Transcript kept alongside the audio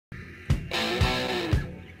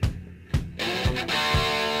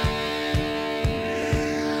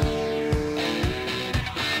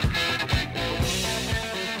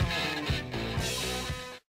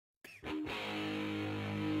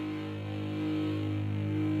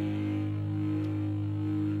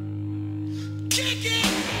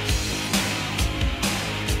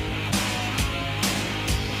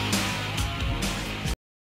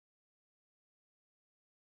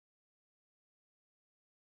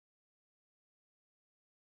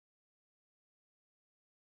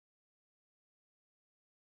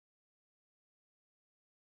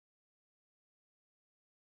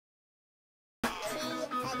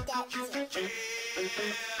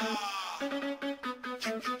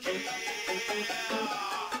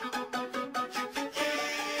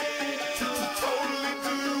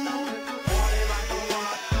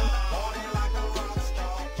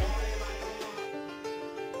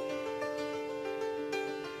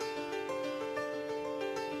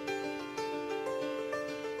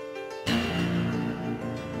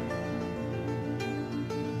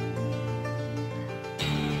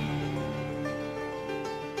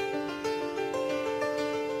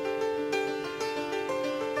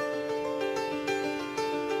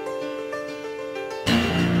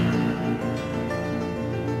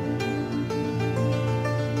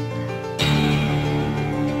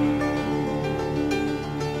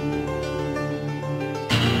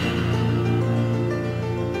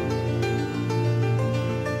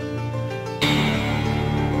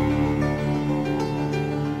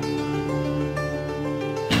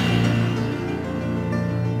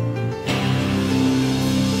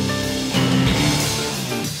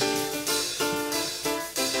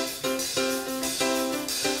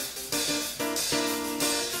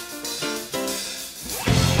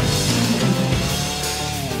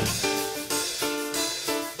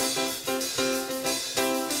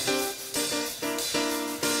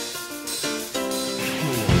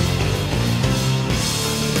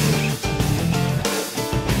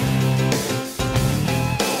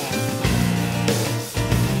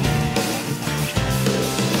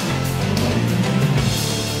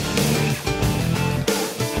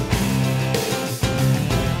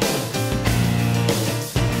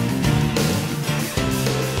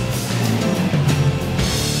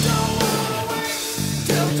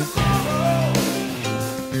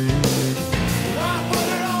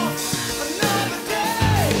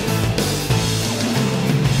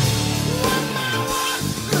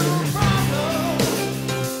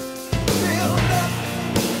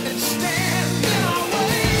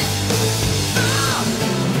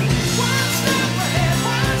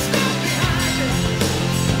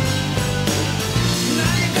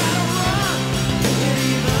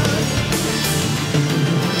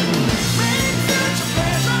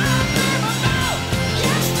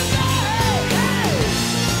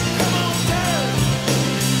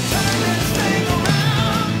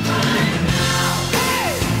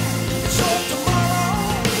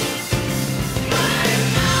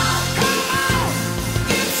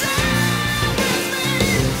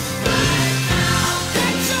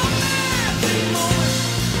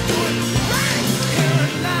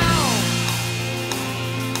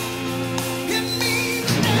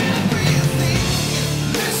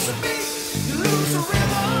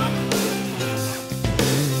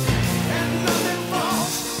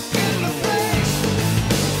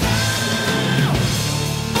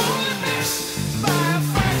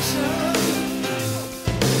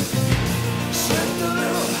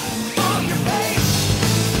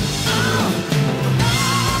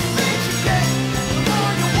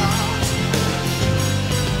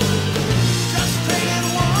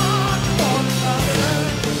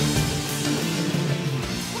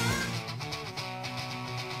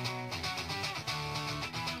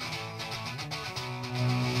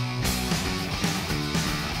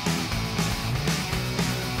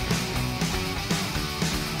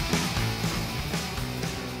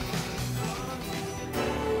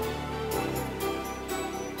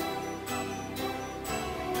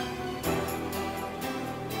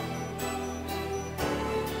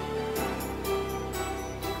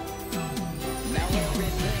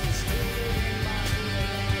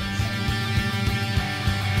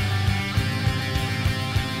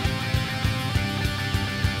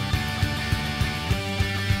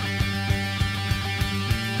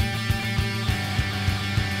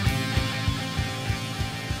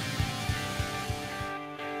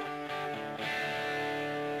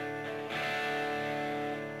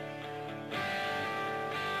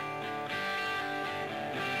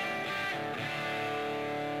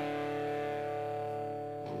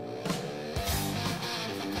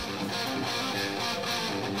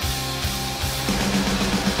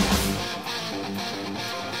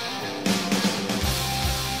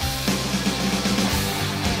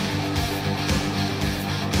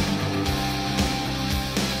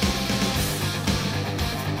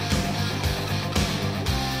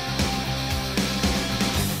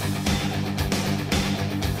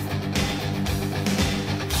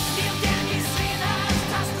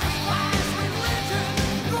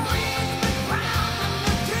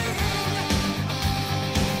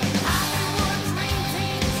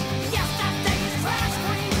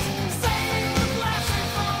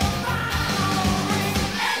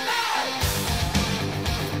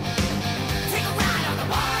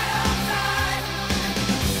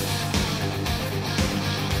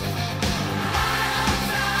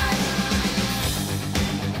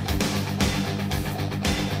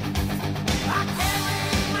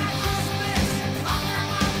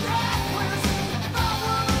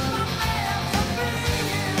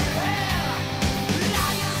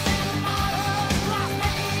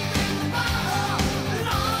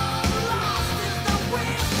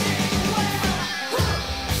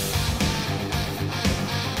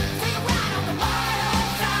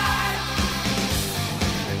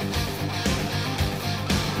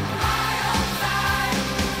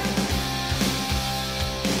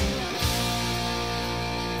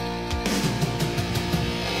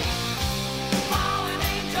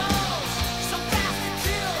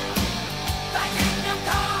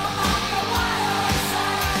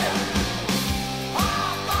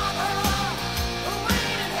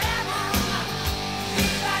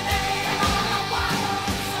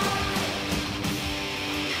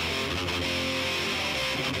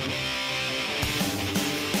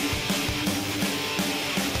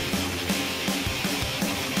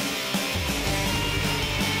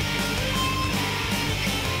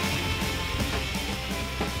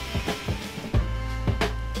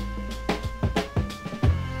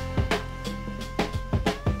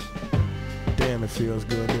feels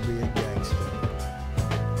good to be a gangster.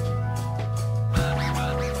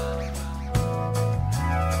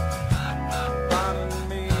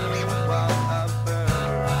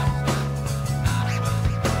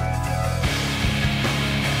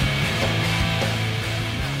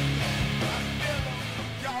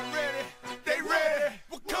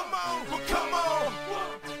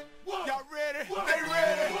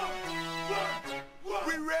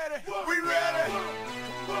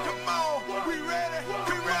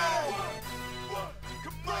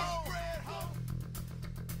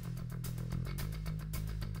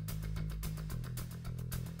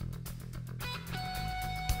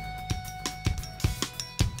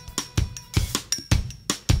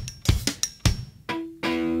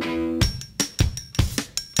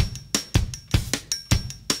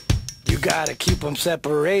 You gotta keep them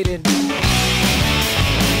separated.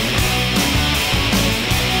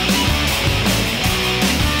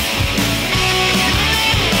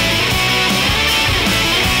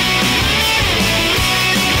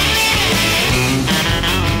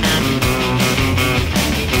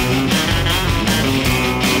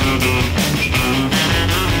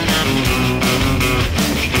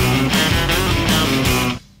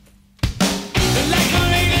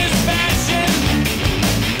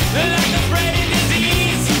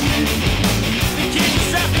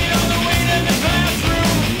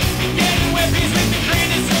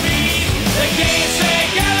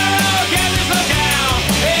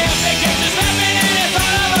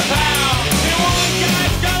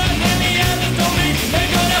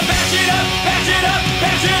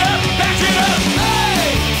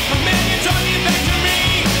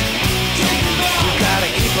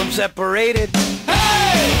 Separated.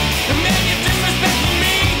 Hey, the man you're disrespecting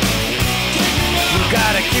me. You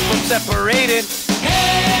gotta keep them separated.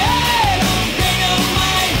 Hey, don't pay no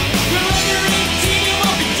mind. You're on your 18, you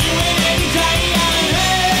won't be doing anything.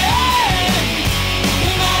 Hey,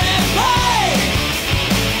 come on and play.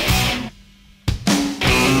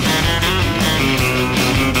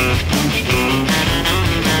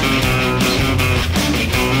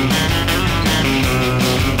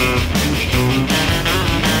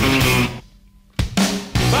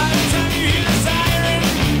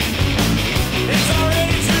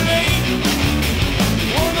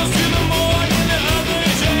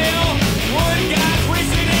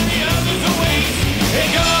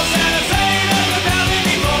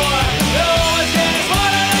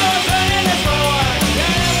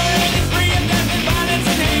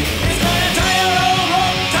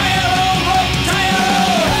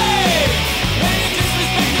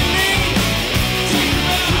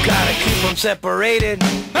 Separated.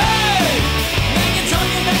 Hey, man, you're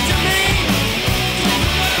talking back to me.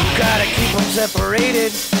 You gotta keep them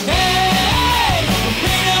separated. Hey,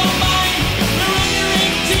 pay no mind. You're on your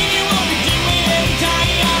 18, you won't be doing anything.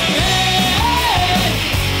 Hey,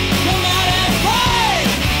 come out and play.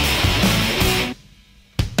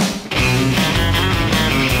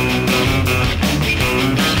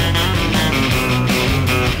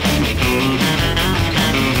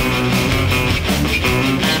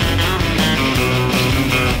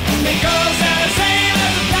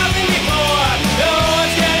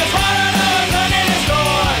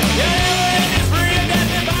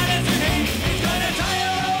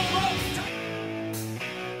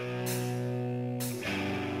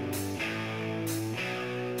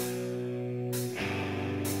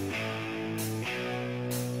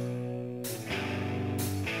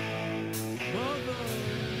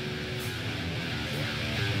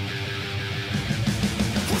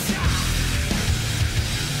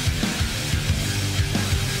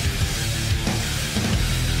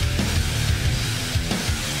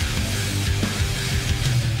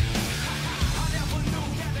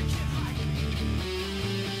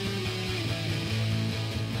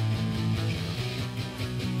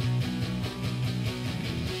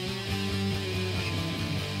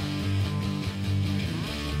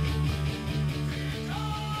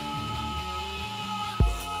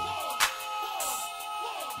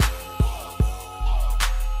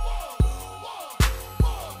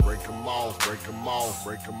 Break 'em off, break 'em off,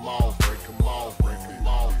 break 'em off, break 'em off, break 'em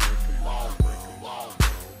off, break 'em off.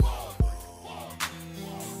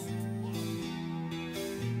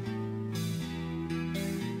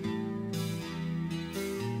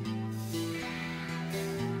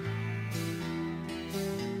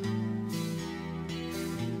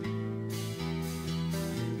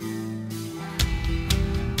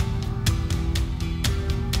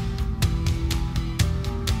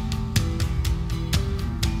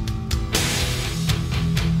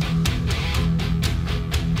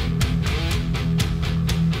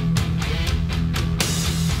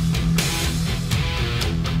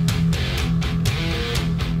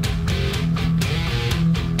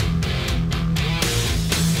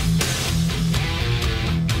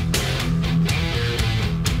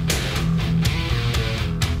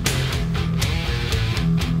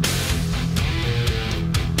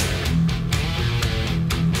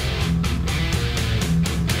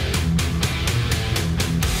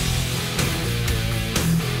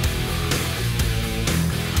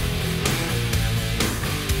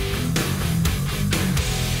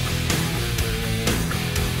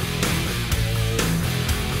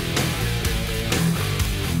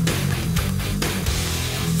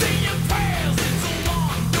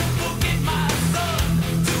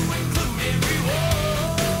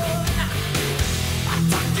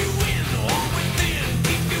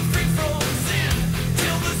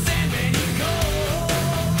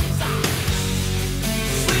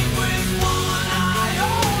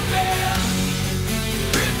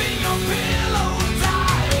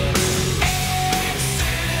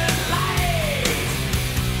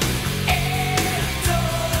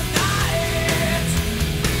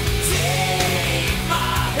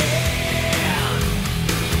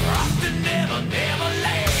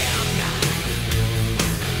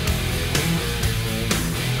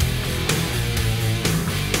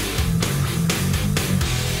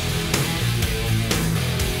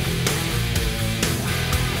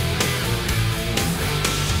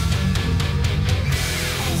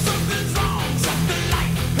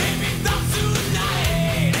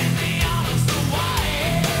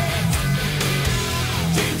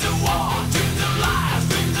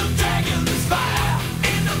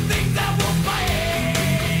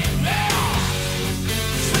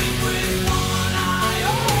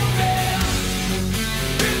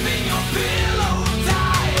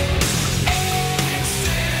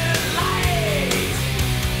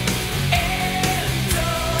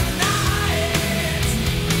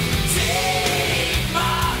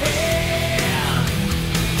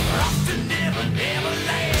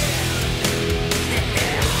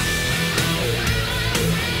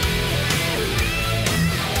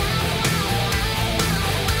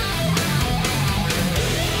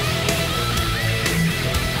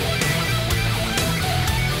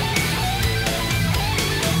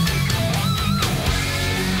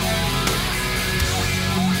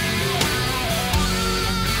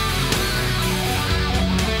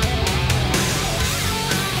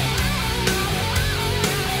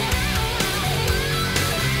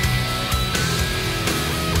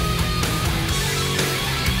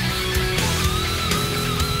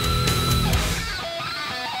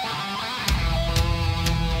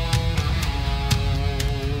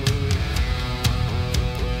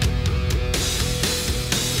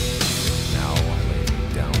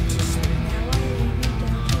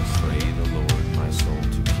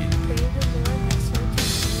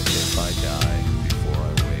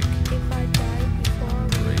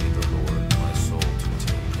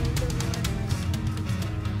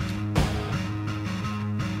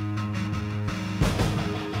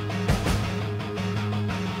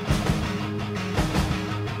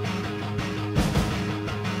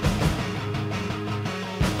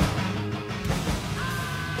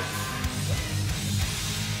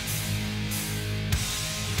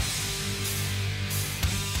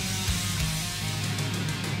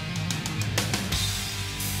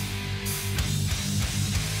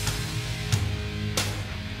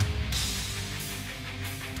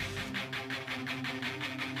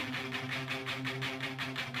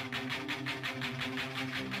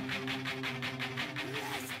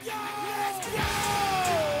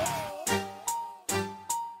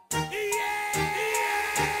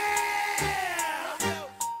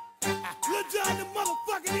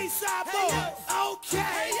 Eastside boys.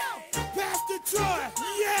 Okay. Pastor Troy.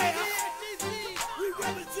 Yeah. We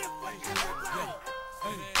represent for everybody.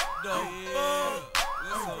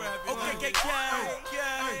 Okay,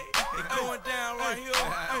 it's going down right here.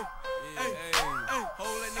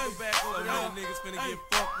 Hold that nigga back over there. Niggas finna get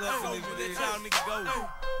fucked up. So let y'all niggas go. We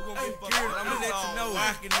gon' get fucked up. I'ma let you know.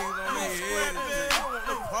 Rockin' niggas on their head.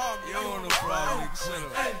 You don't want no problem, nigga.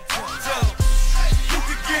 Shut up. You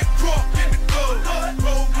can get caught in the club.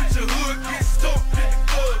 Roll with your hood, get stumped in the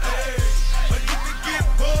club. Or you can get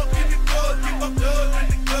bugged in the club. Get fucked up in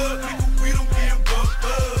the club. Nigga, we don't give fucked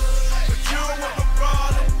up. But you don't want no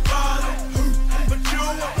problem. But you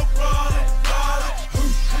don't want no problem.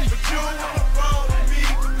 But you don't want no problem. Me,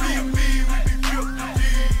 we be real to D.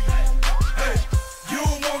 Hey, you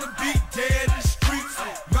don't wanna be dead in the streets.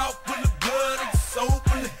 Mouth full of blood and soul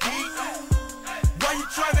full of heat. Why you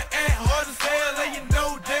tryna act hard as hell and you know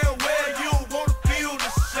damn well you don't wanna feel the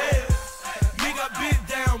shell? Nigga, I been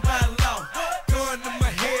down by law. Gun to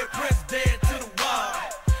my head, press dead to the wall.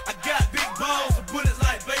 I got big balls and bullets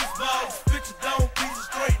like baseballs. Spit your dome pieces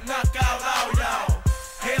straight, knock out all y'all.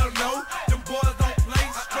 Hell no, them boys don't play.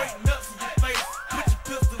 Straight nuts in your face, put your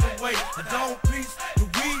pistol away. I don't piece the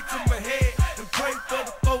weed to my head and pray for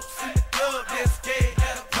the folks in the club that's scared.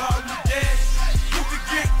 Call me dad. You can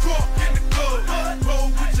get caught in the club. Roll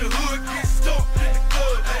with your hood, get stumped in the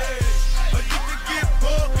club. Or you can get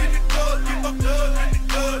bugged in the club, get fucked up in the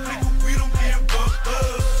club. Nigga, we don't give fucked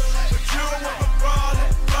up. But you don't want no problem.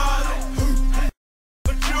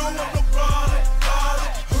 But you don't want no problem.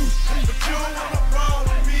 But you don't want no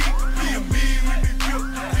problem. Me, we be real to D.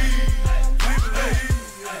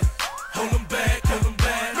 Hold 'em back.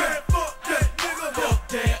 Man, fuck that nigga. Fuck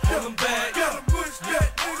that, hold 'em back. Gotta push that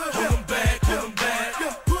nigga. Hold 'em back.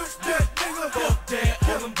 Push that nigga. Fuck that,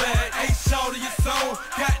 hold 'em back. Ain't short of your song.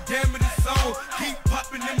 God damn it, it's on. Keep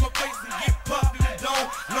popping in my face and get popped in the dome.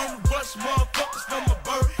 Long rush motherfuckers from my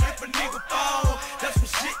birth. If a nigga fall, that's when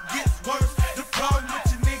shit gets worse. The problem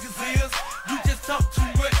with you niggas is you just talk too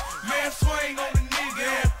much. Man, swing on the nigga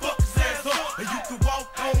and fuck his ass up. And you can walk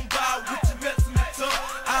on by with your mess in the tub.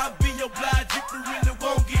 I'll be obliged if you really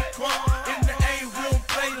won't get crunk. In the A, we don't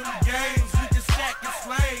play them games. We just stack and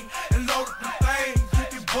slang and load up the things. You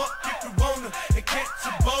can buck if you wanna and catch a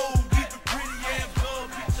bowl. Leave it pretty ass bug,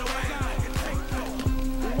 beat your ass and take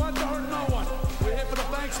We want to hurt no one. We're here for the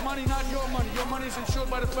bank's money, not your money. Your money is insured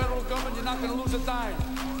by the federal government. You're not going to lose a dime.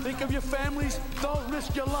 Think of your families. Don't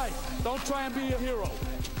risk your life. Don't try and be a hero.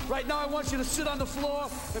 Right now, I want you to sit on the floor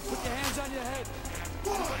and put your hands on your head.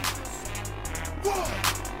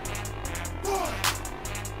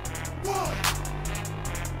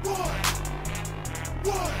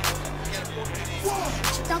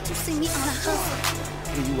 Don't you see me on a hustle?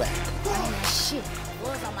 Where you at? On that shit.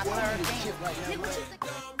 Was on my third thing. Nigga, what you think?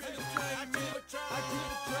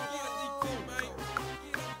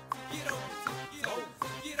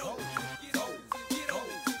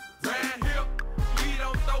 Round here, we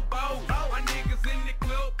don't throw balls. My niggas in the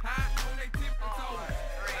club, high on they tippy toes.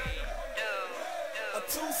 A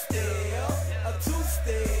two-step,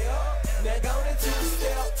 now go to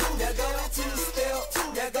two-step, now go to two-step,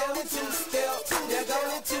 now go to two-step, now go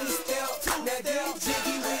to two-step.